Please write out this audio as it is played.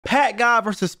Packgod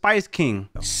versus Spice King.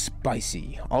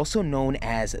 Spicy, also known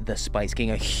as the Spice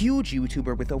King, a huge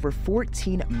YouTuber with over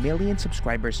 14 million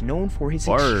subscribers, known for his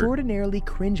extraordinarily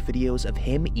cringe videos of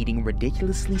him eating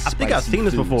ridiculously spicy I think I've seen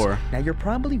this before. Now you're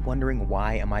probably wondering,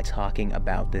 why am I talking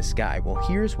about this guy? Well,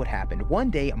 here's what happened. One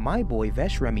day, my boy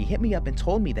Vesh Remy hit me up and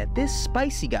told me that this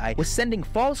spicy guy was sending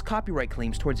false copyright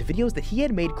claims towards videos that he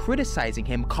had made criticizing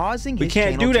him, causing his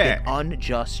channel to get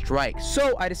unjust strikes.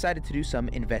 So I decided to do some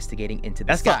investigating into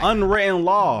this guy. That's an unwritten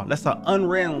law. That's an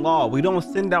unwritten law. We don't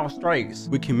send out strikes.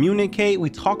 We communicate.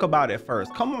 We talk about it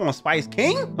first. Come on, Spice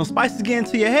King. Don't spices get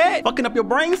into your head, fucking up your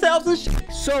brain cells and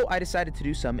shit. So I decided to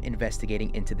do some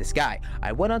investigating into this guy.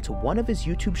 I went onto one of his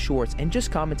YouTube shorts and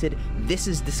just commented, "This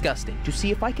is disgusting," to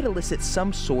see if I could elicit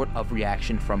some sort of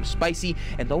reaction from Spicy,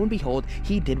 and lo and behold,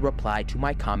 he did reply to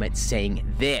my comment saying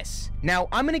this. Now,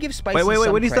 I'm gonna give Spicy Wait,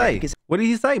 what did he say? because What did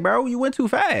he say, bro? You went too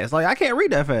fast. Like, I can't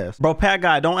read that fast. Bro,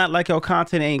 Packgod, don't act like your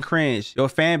content ain't cringe. Your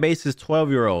fan base is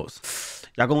 12-year-olds.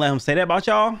 Y'all gonna let him say that about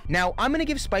y'all? Now, I'm gonna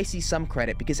give Spicy some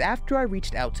credit, because after I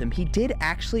reached out to him, he did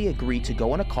actually agree to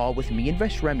go on a call with me and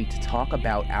Vesh Remy to talk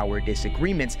about our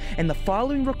disagreements, and the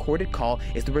following recorded call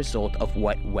is the result of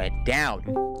what went down.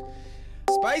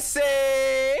 Spicy!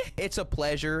 It's a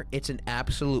pleasure. It's an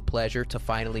absolute pleasure to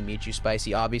finally meet you,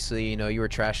 Spicy. Obviously, you know, you were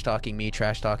trash talking me,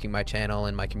 trash talking my channel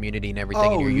and my community and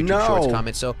everything in your YouTube Shorts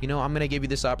comments. So, you know, I'm going to give you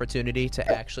this opportunity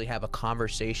to actually have a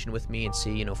conversation with me and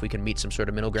see, you know, if we can meet some sort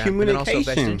of middle ground. And then also,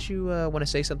 Vesh, didn't you want to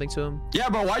say something to him? Yeah,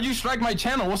 bro, why'd you strike my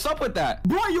channel? What's up with that?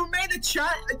 Bro, you made a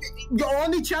channel. Your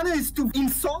only channel is to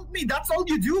insult me. That's all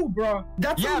you do, bro.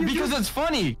 That's all you do. Because it's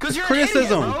funny. Because you're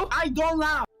criticism. An idiot, bro. I don't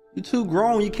laugh. You too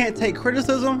grown. You can't take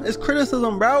criticism. It's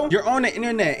criticism, bro. You're on the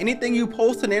internet. Anything you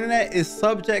post on the internet is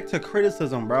subject to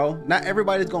criticism, bro. Not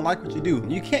everybody's gonna like what you do.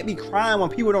 You can't be crying when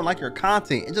people don't like your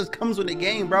content. It just comes with the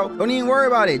game, bro. Don't even worry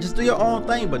about it. Just do your own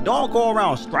thing, but don't go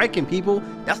around striking people.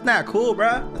 That's not cool,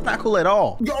 bro. That's not cool at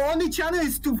all. Your only channel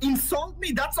is to insult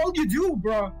me. That's all you do,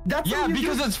 bro. That's all you do.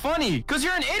 Because it's funny. Because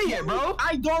you're an idiot, bro.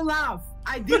 I don't laugh.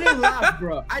 I didn't laugh,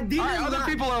 bro. I didn't laugh. Other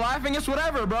people are laughing. It's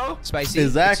whatever, bro. Spicy,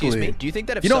 exactly. Excuse me. Do you think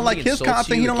that if you don't like somebody his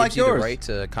content, he don't like you yours. the right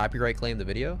to copyright claim the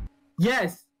video?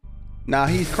 Yes. Nah,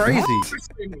 he's crazy.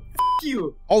 F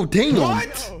you. Oh, damn.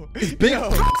 What? It's big.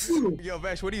 Yo,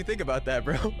 Vesh, what do you think about that,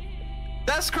 bro?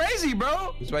 That's crazy,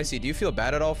 bro. Spicy, do you feel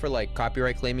bad at all for like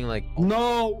copyright claiming like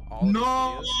No.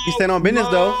 He's staying on business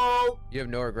though. You have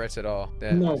no regrets at all.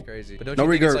 That's crazy. But don't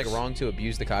you think it's like wrong to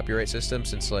abuse the copyright system,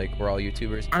 since like we're all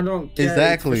YouTubers? I don't care.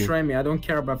 Exactly. Me. I don't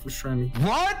care about Fushimi.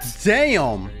 What?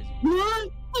 Damn.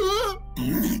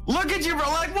 Look at you, bro.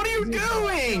 Like, what are you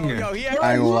doing? Yo, he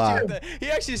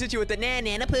actually hit you with the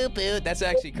na poo poo. That's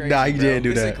actually crazy. Nah, he didn't do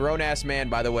this that. This is a grown ass man,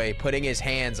 by the way, putting his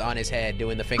hands on his head,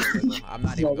 doing the finger. I'm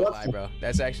not even gonna lie, bro.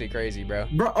 That's actually crazy, bro.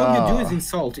 Bro, all you do is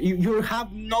insult. You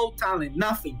have no talent,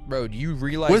 nothing. Bro, do you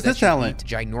realize what's that his talent? Eat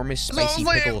ginormous spicy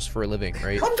pickles for a living,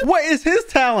 right? What is his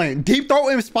talent? Deep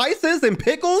throating spices and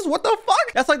pickles? What the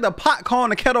fuck? That's like the pot calling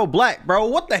the kettle black, bro.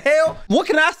 What the hell? What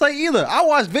can I say either? I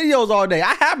watch videos all day.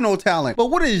 I have no talent. But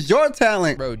what is your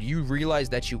talent? Bro, do you realize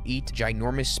that you eat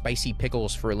ginormous spicy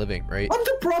pickles for a living, right? What's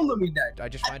the problem with that? I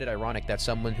just find it ironic that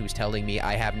someone who's telling me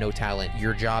I have no talent,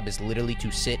 your job is literally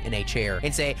to sit in a chair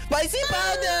and say, "Spicy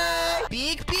powder,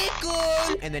 big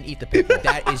pickle," and then eat the pickle.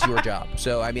 That is your job.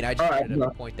 So, I mean, I just wanted to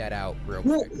point that out real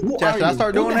quick. Should I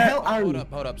start doing that?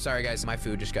 Hold up. Sorry, guys. My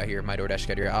food just got here. My DoorDash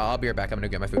got here. I'll be right back. I'm gonna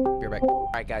get my food. Be right back.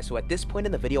 All right, guys. So at this point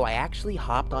in the video, I actually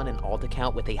hopped on an alt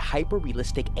account with a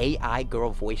hyper-realistic AI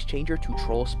girl voice changer to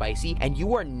troll Spicy, and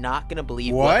you are not gonna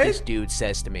believe what this dude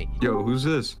says to me. Yo, who's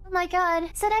this? Oh my god,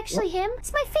 is that actually him?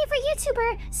 It's my favorite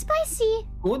YouTuber, Spicy.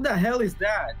 Who the hell is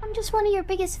that? I'm just one of your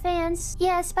biggest fans.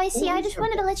 Yeah, Spicy, I just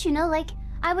wanted to let you know, like,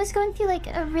 I was going through like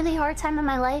a really hard time in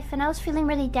my life and I was feeling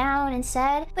really down and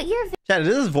sad, but your Chat,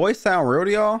 does this voice sound real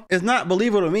to y'all? It's not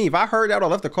believable to me. If I heard that, I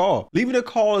left the call. Leaving the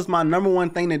call is my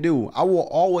 #1 thing to do. I will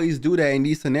always do that in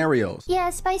these scenarios. Yeah,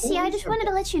 Spicy, I just wanted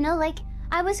to let you know, like,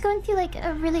 I was going through like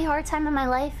a really hard time in my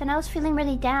life and I was feeling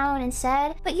really down and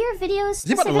sad, but your videos,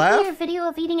 specifically your video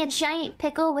of eating a giant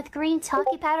pickle with green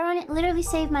talkie powder on it, literally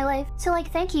saved my life. So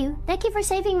like, thank you for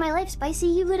saving my life, Spicy.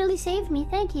 You literally saved me.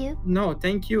 Thank you. No,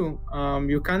 thank you.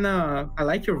 You kinda, I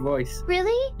like your voice.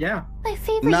 Really? Yeah. My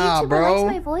favorite YouTuber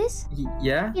likes my voice.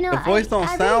 Yeah. You know, the voice don't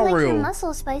I sound really like real. your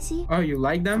muscles, Spicy. Oh, you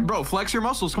like them? Bro, flex your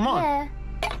muscles. Come on. Yeah.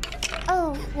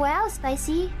 Oh, wow,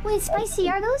 Spicy. Wait, Spicy,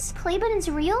 are those play buttons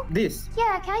real? This.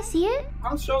 Yeah, can I see it?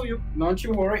 I'll show you. Don't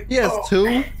you worry. Yes, two.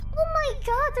 Oh my my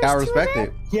god, I there's two respect of it.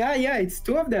 them? Yeah, it's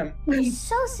 2 of them.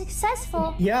 So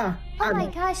successful. Yeah. Oh my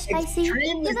gosh, Spicy. You're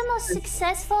the most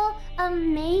successful,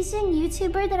 amazing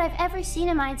YouTuber that I've ever seen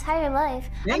in my entire life.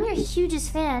 I'm your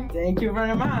hugest fan. Thank you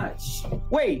very much.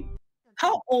 Wait,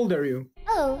 how old are you?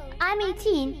 Oh, I'm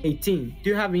 18. 18. Do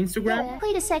you have Instagram?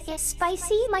 Wait a second.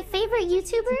 Spicy, my favorite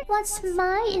YouTuber, wants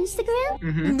my Instagram?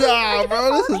 Mm-hmm. Nah,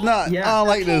 bro, this is not. Yeah. I don't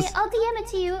like Okay, this. I'll DM it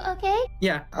to you, okay?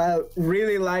 Yeah, I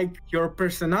really like your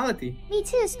personality. Me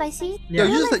too, Spicy. Yo,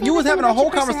 Yeah. you was having a whole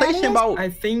conversation about. I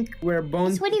think we're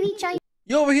both. What do you eat, giant?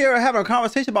 You over here having a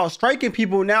conversation about striking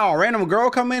people now. A random girl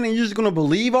come in and you're just gonna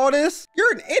believe all this?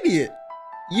 You're an idiot.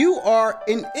 You are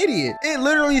an idiot. It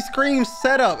literally screams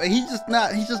setup, and he's just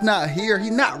not here.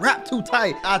 He's not wrapped too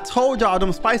tight. I told y'all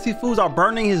them spicy foods are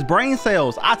burning his brain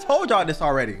cells. I told y'all this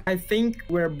already. I think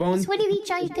we're both. What do you eat,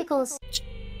 giant pickles?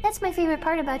 That's my favorite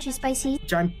part about you, Spicy.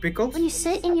 Giant pickles? When you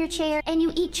sit in your chair and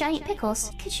you eat giant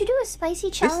pickles. Could you do a spicy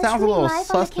This challenge sounds for a me little live on the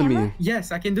sus to camera? me.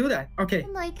 Yes, I can do that. Okay.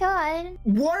 Oh my god.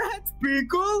 Warhead's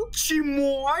pickle?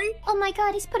 Chimoy? Oh my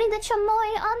god, he's putting the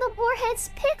chamoy on the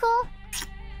warhead's pickle.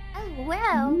 Oh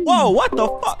wow. Whoa, what the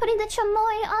He's fuck? putting the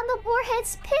chamoy on the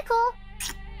warhead's pickle.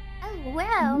 Oh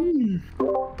wow.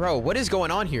 Bro, what is going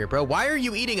on here, bro? Why are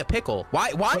you eating a pickle? Why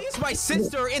is my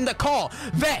sister in the call?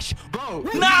 Vesh, Bro,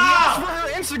 Nah! he asked for her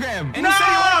Instagram, and he said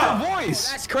he liked her voice.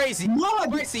 that's crazy. What?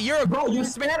 Spicy, you're a Bro, you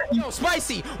spent it. Yo,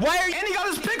 Spicy, why are you And he got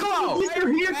his pickle out. why are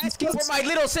you asking for my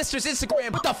little sister's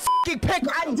Instagram with the fucking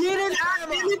pickle? I didn't ask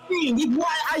anything.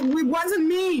 It wasn't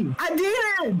me. I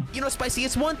didn't. You know, Spicy,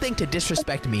 it's one thing to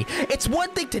disrespect me. It's one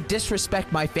thing to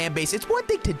disrespect my fan base. It's one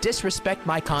thing to disrespect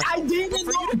my content. I didn't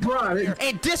know, bro.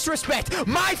 And disrespect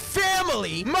my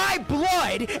family, my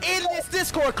blood in this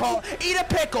Discord call, eat a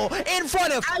pickle in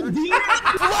front of I didn't.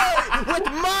 flirt with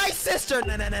my sister.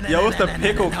 No, Yo, what's the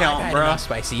pickle count, I've had bro? enough,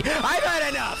 Spicy. I've had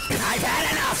enough. I've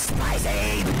had enough,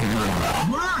 Spicy.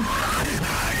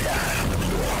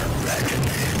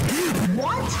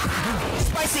 What?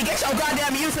 Spicy, get your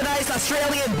goddamn euthanized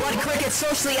Australian blood cricket,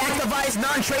 socially activized,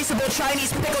 non-traceable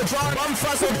Chinese pickle jar,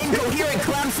 bum-fuzzled, incoherent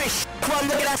clownfish crumb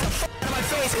looking ass the f*** out of my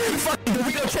face. You fucking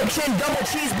burrito chip chin, double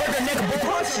cheeseburger, nigga,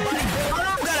 bull,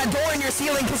 you got a door in your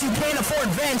ceiling because you can't afford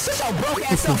vents. Shut your broke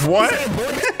ass up. What?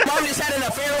 Mom just had an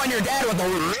affair on your dad with a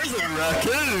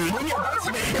raccoon.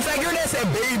 In fact, your dad said,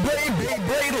 babe, let it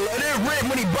rip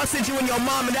when he busted you and your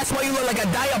mom, and that's why you look like a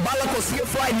diabolical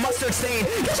sear-fried mustard stain.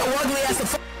 Get your ugly ass the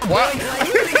f*** What? Like,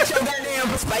 you need to get your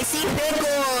goddamn spicy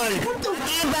pickle.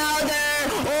 E-Bowder.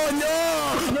 Oh no.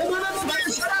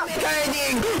 Shut up.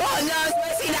 Encouraging. Oh no,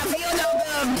 spicy, not feel no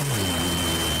good.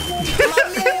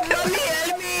 Mommy,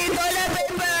 help me. Toilet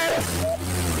paper.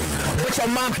 But your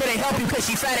mom couldn't help you because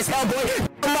she fat as hell, boy.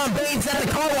 Your mom bathes at the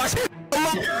car wash. Your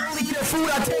mom only eat her food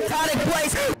at tectonic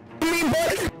place. I mean,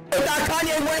 boy.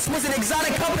 Kanye West was an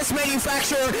exotic compass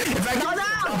manufacturer. In fact,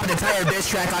 I'm an entire diss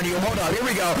track on you. Hold on, here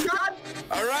we go.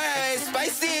 All right,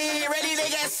 Spicy, ready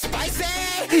to get spicy?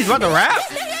 He's about to rap?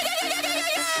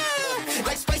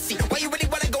 Like Spicy, why you really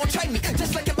wanna go and try me?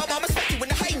 Just like if my mama spicy when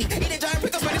they hide me. Eating giant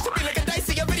pickles when it's something like a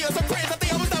dicey. Your videos are friends, I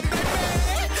think I was on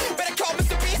baby. Better call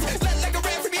Mr. Beast, let like a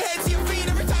ram from your head to your feet.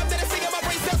 Every time that I sing it, my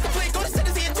brain cells complete. Go to send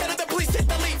us the antenna, the police hit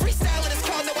the lead. Freestyle in this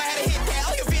call, know I had to hit that.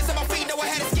 All your views on my feet, know I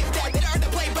had to skip that. They earned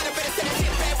the play, but I better send it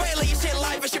shit back. Violate your shit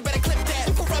live, but you better clip that.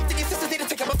 You corrupted your sisters, need to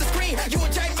take them off the screen. You a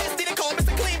giant mess, need to call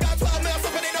Mr. Clean. Got 12 mil,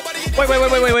 something ain't nobody in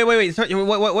Wait. Sir,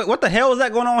 what the hell is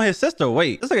that going on with his sister?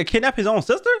 Wait, this nigga kidnap his own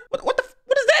sister? What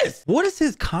is this? What is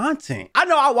his content? I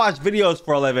know I watch videos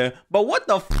for a living, but what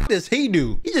the f does he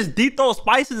do? He just deep throws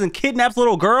spices and kidnaps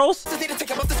little girls? Need to take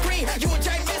them off the screen. You a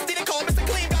giant mess, need to call Mr.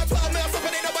 Clean. Got 12 mil,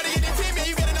 something ain't nobody in the team. Yeah,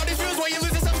 you getting all these views while you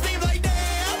losing some steam. Like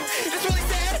damn, it's really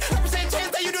sad. I percent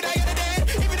chance that you do that you're dead.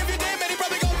 Even if you're dead, man, he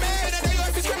probably go mad. And I know you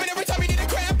have to screaming every time you need a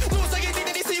crap. Lose like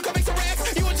dignity, so you can make some racks.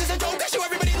 You was just a joke, that's you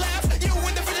everybody laugh. You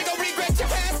in the fridge, go regret your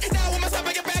past. Now when my stop,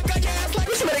 I get back on your ass. Like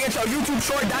you should better get your YouTube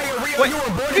short diarrhea. Wait,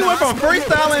 he went from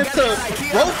freestyling to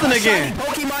roasting again.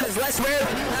 Pokemon is less rare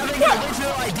than having an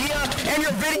original idea, and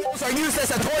your videos are used as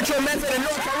a torture method in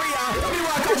North Korea.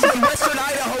 Meanwhile, I come from Western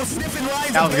Idaho, sniffing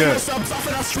lines That of was good. subs off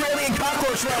an Australian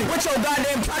cockroach run. With your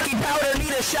goddamn cocky powder,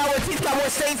 need a shower, teeth got more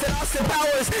stains than Austin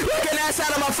Powers. Look an ass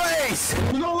out of my face.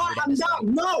 You know what? I'm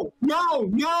down. No.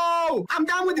 I'm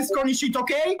down with this corny shit,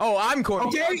 okay? Oh, I'm corny.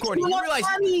 Okay, I'm corny. you're You not realize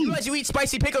funny. you eat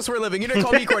spicy pickles for a living. You didn't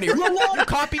call me corny. You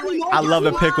copy I love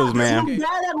the pickles, man. You're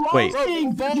bad at Wait.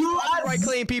 roasting. You are copyright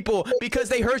claim people because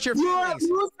they hurt your You're a feelings.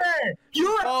 loser.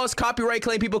 You're False copyright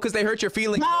claim people because they hurt your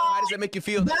feelings. How does that make you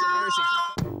feel? That's embarrassing.